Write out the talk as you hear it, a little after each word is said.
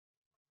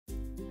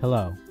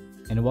Hello,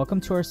 and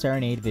welcome to our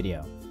Cerenade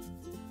video.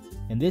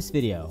 In this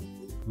video,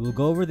 we will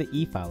go over the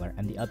e-filer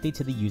and the update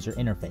to the user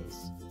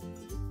interface.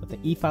 What the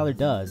e-filer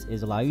does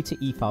is allow you to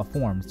e-file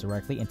forms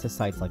directly into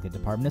sites like the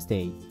Department of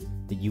State,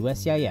 the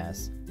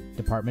USCIS,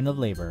 Department of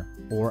Labor,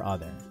 or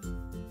other.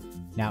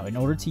 Now, in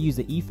order to use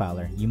the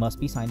e-filer, you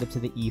must be signed up to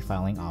the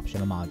e-filing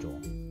optional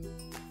module.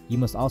 You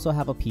must also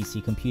have a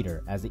PC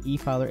computer, as the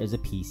e-filer is a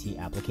PC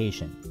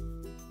application.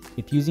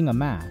 If using a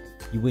Mac,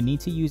 you would need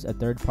to use a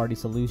third-party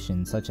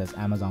solution such as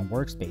Amazon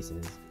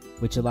Workspaces,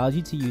 which allows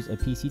you to use a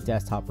PC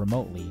desktop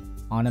remotely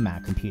on a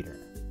Mac computer.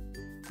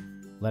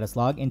 Let us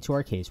log into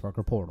our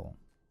caseworker portal.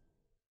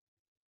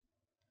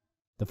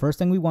 The first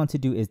thing we want to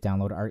do is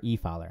download our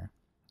e-filer.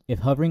 If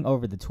hovering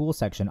over the Tools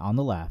section on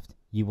the left,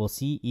 you will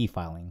see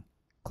e-filing.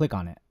 Click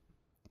on it.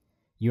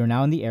 You are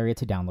now in the area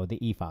to download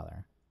the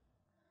e-filer.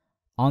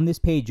 On this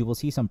page, you will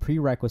see some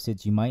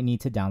prerequisites you might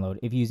need to download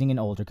if using an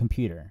older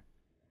computer.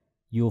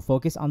 You will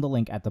focus on the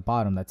link at the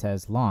bottom that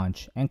says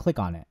Launch and click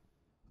on it,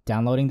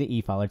 downloading the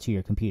e-filer to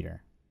your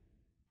computer.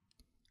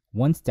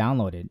 Once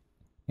downloaded,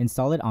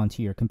 install it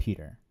onto your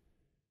computer.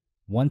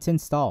 Once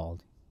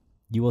installed,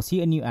 you will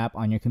see a new app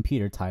on your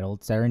computer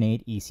titled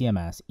Cerenade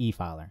ECMS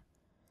e-filer.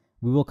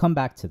 We will come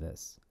back to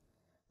this.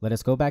 Let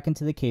us go back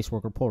into the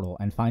caseworker portal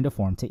and find a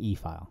form to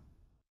e-file.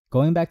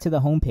 Going back to the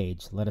home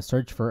page, let us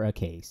search for a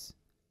case.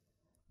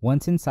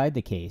 Once inside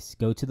the case,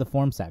 go to the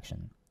Form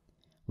section.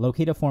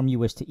 Locate a form you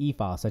wish to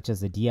e-file, such as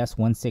the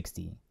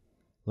DS-160.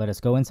 Let us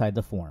go inside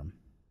the form.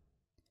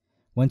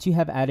 Once you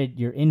have added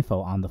your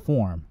info on the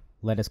form,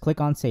 let us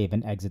click on Save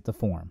and exit the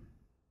form.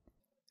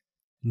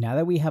 Now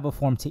that we have a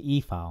form to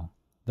e-file,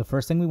 the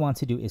first thing we want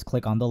to do is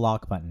click on the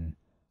Lock button,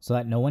 so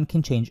that no one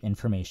can change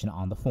information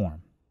on the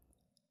form.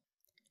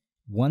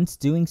 Once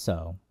doing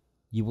so,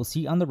 you will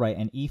see on the right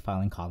an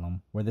e-filing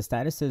column where the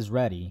status says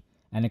Ready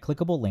and a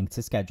clickable link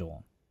to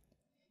schedule.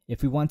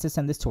 If we want to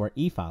send this to our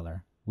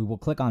e-filer, we will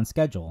click on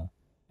Schedule,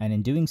 and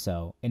in doing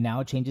so, it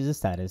now changes the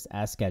status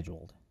as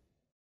scheduled.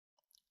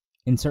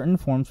 In certain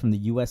forms from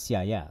the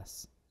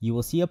USCIS, you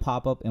will see a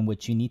pop-up in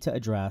which you need to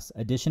address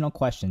additional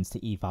questions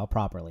to e-file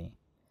properly.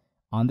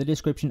 On the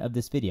description of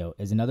this video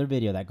is another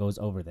video that goes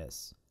over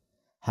this.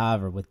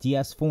 However, with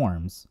DS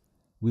forms,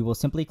 we will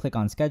simply click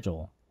on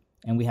Schedule,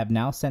 and we have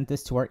now sent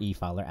this to our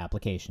e-filer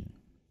application.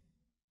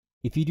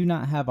 If you do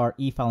not have our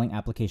e-filing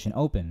application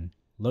open,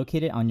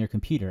 locate it on your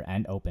computer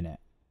and open it.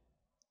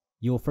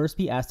 You will first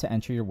be asked to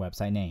enter your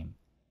website name.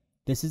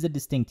 This is a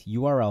distinct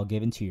URL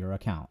given to your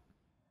account.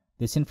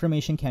 This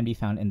information can be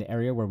found in the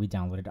area where we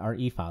downloaded our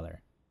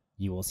e-filer.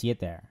 You will see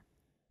it there.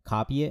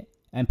 Copy it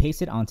and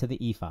paste it onto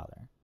the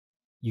e-filer.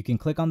 You can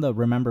click on the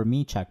Remember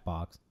Me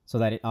checkbox so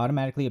that it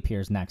automatically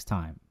appears next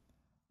time.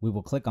 We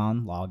will click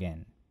on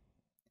Login.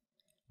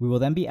 We will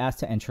then be asked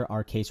to enter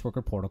our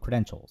caseworker portal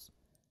credentials.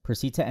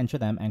 Proceed to enter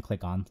them and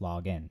click on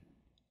Login.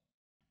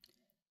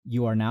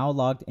 You are now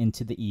logged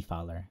into the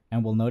e-filer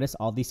and will notice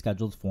all the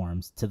scheduled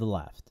forms to the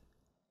left.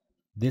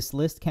 This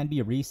list can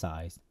be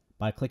resized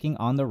by clicking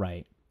on the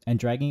right and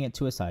dragging it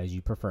to a size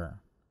you prefer.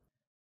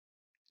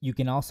 You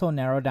can also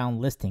narrow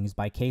down listings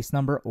by case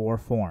number or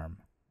form.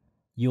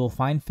 You will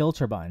find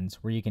filter buttons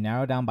where you can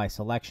narrow down by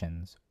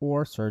selections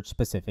or search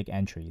specific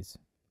entries.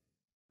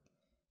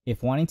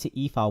 If wanting to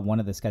e-file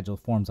one of the scheduled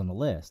forms on the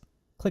list,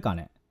 click on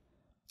it,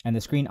 and the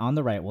screen on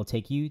the right will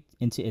take you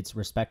into its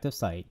respective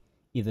site,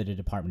 either the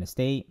Department of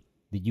State,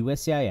 the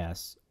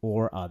USCIS,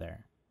 or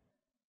other.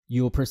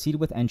 You will proceed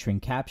with entering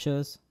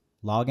CAPTCHAs,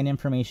 login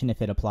information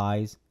if it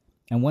applies,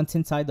 and once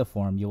inside the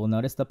form, you will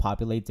notice the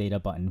Populate Data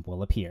button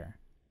will appear.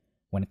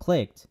 When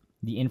clicked,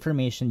 the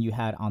information you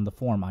had on the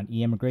form on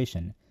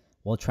eIMMIGRATION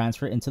will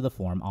transfer into the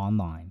form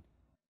online.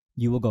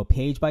 You will go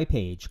page by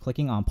page,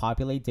 clicking on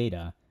Populate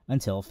Data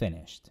until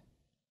finished.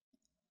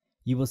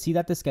 You will see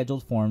that the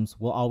scheduled forms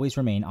will always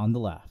remain on the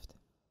left.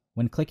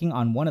 When clicking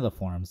on one of the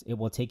forms, it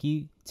will take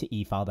you to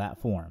e-file that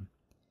form.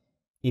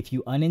 If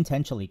you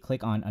unintentionally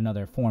click on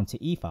another form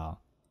to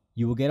e-file,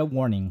 you will get a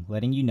warning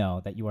letting you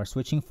know that you are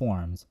switching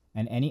forms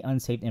and any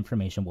unsaved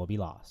information will be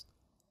lost.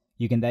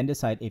 You can then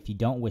decide if you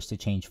don't wish to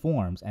change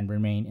forms and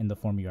remain in the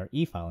form you are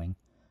e-filing,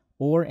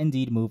 or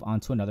indeed move on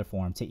to another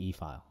form to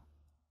e-file.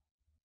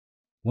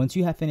 Once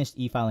you have finished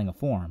e-filing a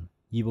form,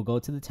 you will go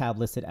to the tab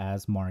listed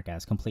as Mark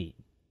as Complete.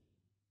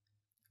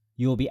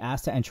 You will be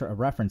asked to enter a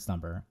reference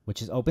number,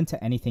 which is open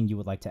to anything you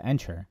would like to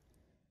enter,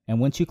 and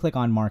once you click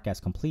on Mark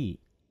as Complete,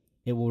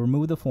 it will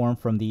remove the form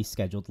from the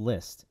scheduled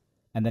list,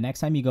 and the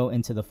next time you go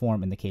into the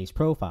form in the case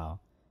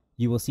profile,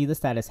 you will see the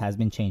status has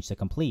been changed to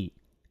complete,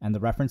 and the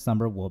reference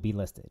number will be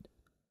listed.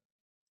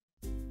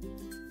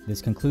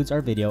 This concludes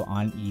our video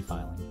on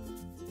e-filing.